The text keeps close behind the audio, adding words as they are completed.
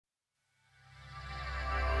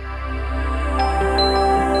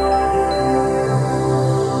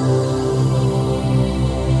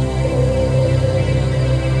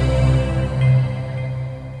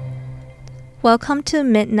Welcome to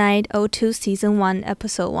Midnight O2 Season 1,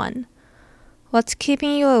 Episode 1. What's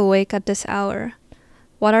keeping you awake at this hour?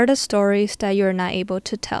 What are the stories that you're not able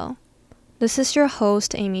to tell? This is your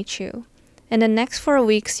host, Amy Chu. In the next 4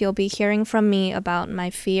 weeks, you'll be hearing from me about my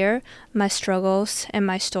fear, my struggles, and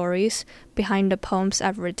my stories behind the poems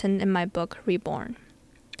I've written in my book, Reborn.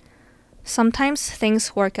 Sometimes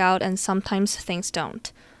things work out and sometimes things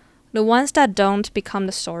don't. The ones that don't become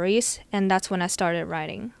the stories, and that's when I started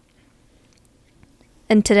writing.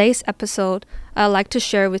 In today's episode, I'd like to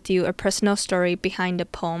share with you a personal story behind the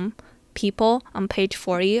poem, People, on page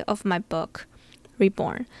 40 of my book,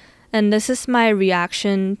 Reborn. And this is my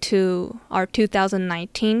reaction to our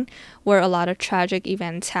 2019, where a lot of tragic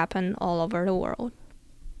events happen all over the world.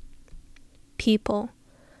 People.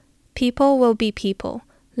 People will be people.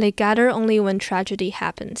 They gather only when tragedy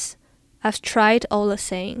happens. I've tried all the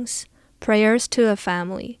sayings. Prayers to a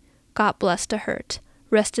family. God bless the hurt.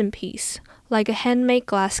 Rest in peace. Like a handmade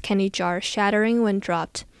glass candy jar shattering when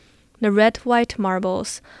dropped. The red-white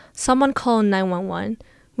marbles. Someone call 911.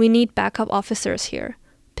 We need backup officers here.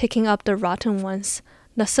 Picking up the rotten ones.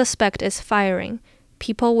 The suspect is firing.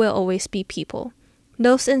 People will always be people.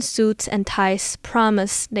 Those in suits and ties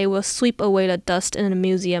promise they will sweep away the dust in a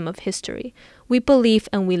museum of history. We believe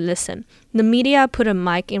and we listen. The media put a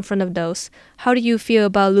mic in front of those. How do you feel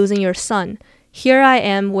about losing your son? Here I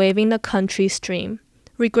am waving the country's dream.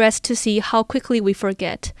 Regrets to see how quickly we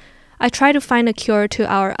forget. I try to find a cure to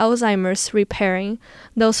our Alzheimer's, repairing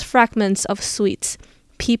those fragments of sweets.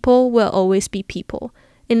 People will always be people.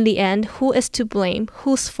 In the end, who is to blame?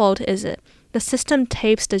 Whose fault is it? The system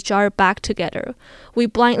tapes the jar back together. We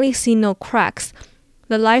blindly see no cracks.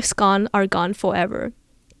 The lives gone are gone forever.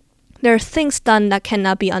 There are things done that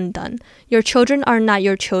cannot be undone. Your children are not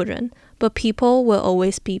your children, but people will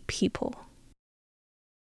always be people.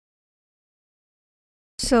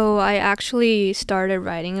 So I actually started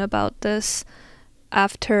writing about this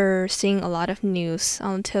after seeing a lot of news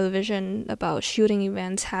on television about shooting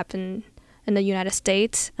events happen in the United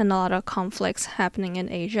States and a lot of conflicts happening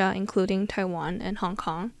in Asia, including Taiwan and Hong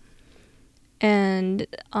Kong. And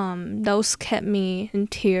those kept me in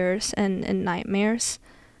tears and in nightmares.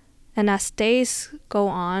 And as days go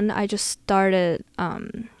on, I just started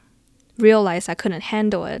realize I couldn't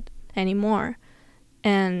handle it anymore.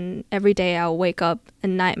 And every day I'll wake up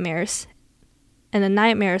in nightmares. And the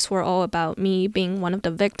nightmares were all about me being one of the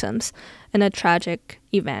victims in the tragic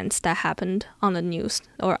events that happened on the news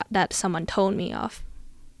or that someone told me of.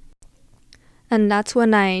 And that's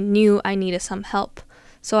when I knew I needed some help.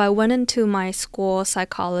 So I went into my school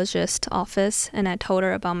psychologist office and I told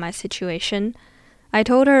her about my situation. I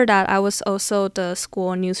told her that I was also the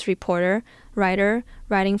school news reporter, writer,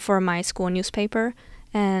 writing for my school newspaper.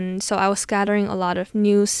 And so I was gathering a lot of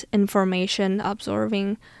news information,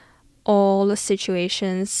 observing all the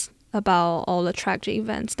situations about all the tragic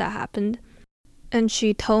events that happened. And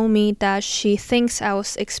she told me that she thinks I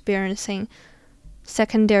was experiencing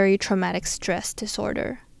secondary traumatic stress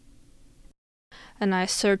disorder. And I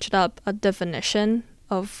searched up a definition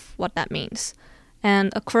of what that means.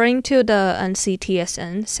 And according to the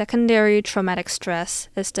NCTSN, secondary traumatic stress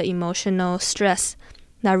is the emotional stress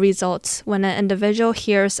that results when an individual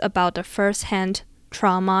hears about the first-hand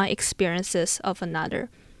trauma experiences of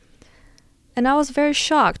another. And I was very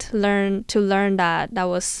shocked to learn that that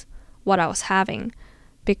was what I was having,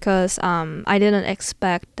 because I didn't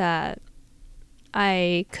expect that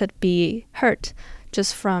I could be hurt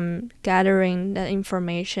just from gathering the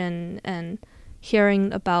information and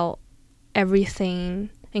hearing about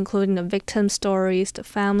everything, including the victim stories, the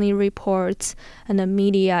family reports, and the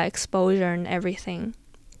media exposure and everything.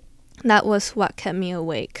 That was what kept me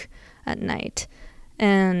awake at night.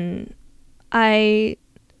 And I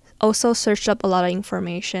also searched up a lot of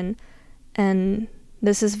information, and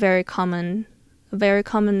this is a very common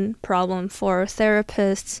problem for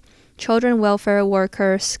therapists, children welfare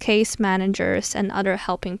workers, case managers, and other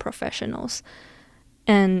helping professionals.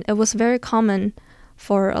 And it was very common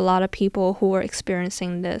for a lot of people who were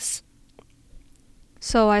experiencing this.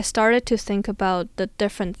 So I started to think about the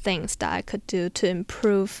different things that I could do to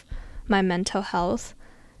improve my mental health,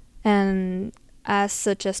 and as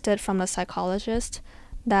suggested from the psychologist,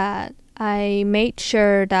 that I made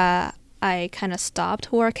sure that I kind of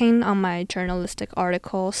stopped working on my journalistic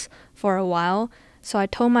articles for a while. So I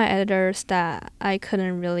told my editors that I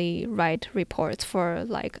couldn't really write reports for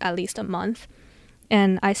like at least a month,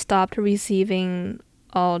 and I stopped receiving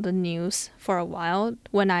all the news for a while.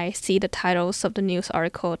 When I see the titles of the news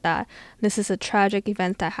article that this is a tragic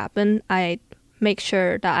event that happened, I make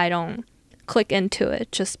sure that I don't click into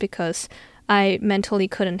it just because I mentally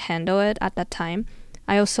couldn't handle it at that time.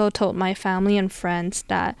 I also told my family and friends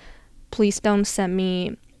that please don't send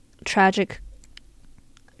me tragic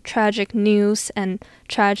news and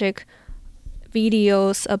tragic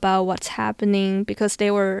videos about what's happening, because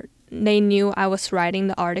they knew I was writing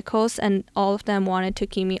the articles and all of them wanted to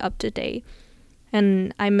keep me up to date.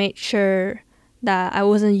 And I made sure that I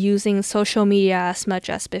wasn't using social media as much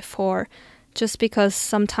as before, just because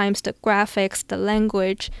sometimes the graphics, the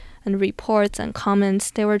language, and reports and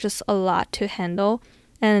comments, they were just a lot to handle.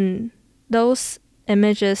 And those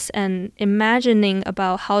images and imagining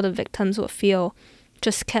about how the victims would feel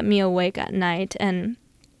just kept me awake at night. And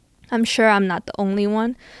I'm sure I'm not the only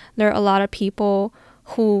one. There are a lot of people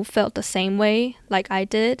who felt the same way like I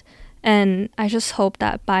did. And I just hope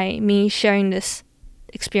that by me sharing this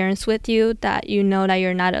experience with you, that you know that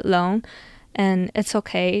you're not alone, and it's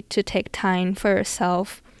okay to take time for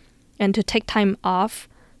yourself and to take time off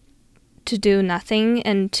to do nothing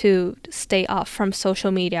and to stay off from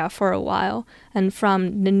social media for a while and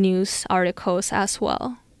from the news articles as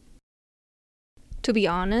well. To be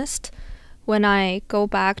honest, when I go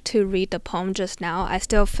back to read the poem just now, I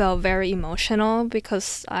still feel very emotional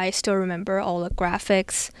because I still remember all the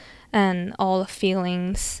graphics and all the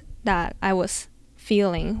feelings that I was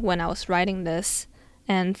feeling when I was writing this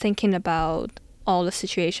and thinking about all the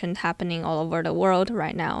situations happening all over the world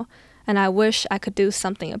right now. And I wish I could do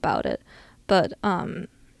something about it. But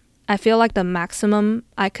I feel like the maximum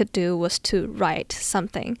I could do was to write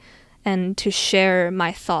something and to share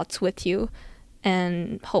my thoughts with you.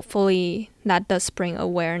 And hopefully that does bring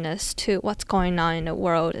awareness to what's going on in the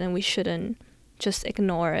world, and we shouldn't just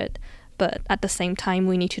ignore it. But at the same time,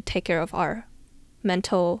 we need to take care of our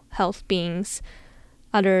mental health beings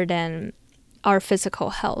other than our physical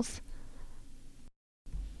health.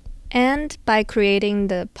 And by creating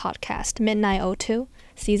the podcast Midnight O2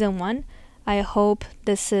 Season 1, I hope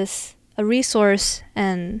this is a resource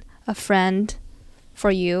and a friend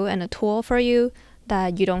for you and a tool for you,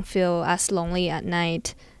 that you don't feel as lonely at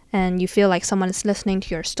night and you feel like someone is listening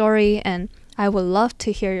to your story. And I would love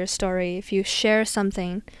to hear your story. If you share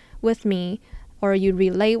something with me or you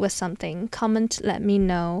relate with something, comment, let me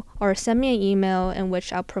know, or send me an email in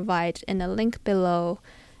which I'll provide in the link below.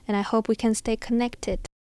 And I hope we can stay connected.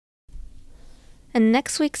 In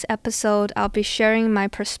next week's episode, I'll be sharing my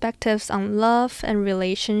perspectives on love and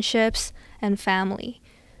relationships and family.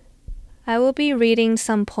 I will be reading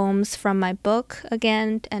some poems from my book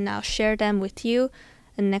again, and I'll share them with you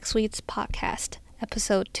in next week's podcast,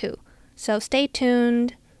 episode 2. So stay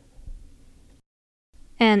tuned.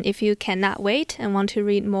 And if you cannot wait and want to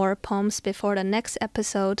read more poems before the next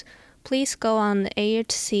episode, please go on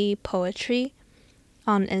AHC Poetry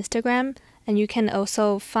on Instagram, and you can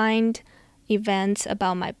also find events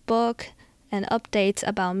about my book and updates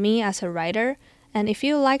about me as a writer. And if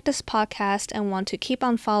you like this podcast and want to keep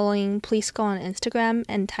on following, please go on Instagram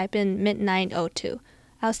and type in Midnight O2.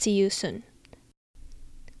 I'll see you soon.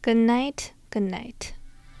 Good night. Good night.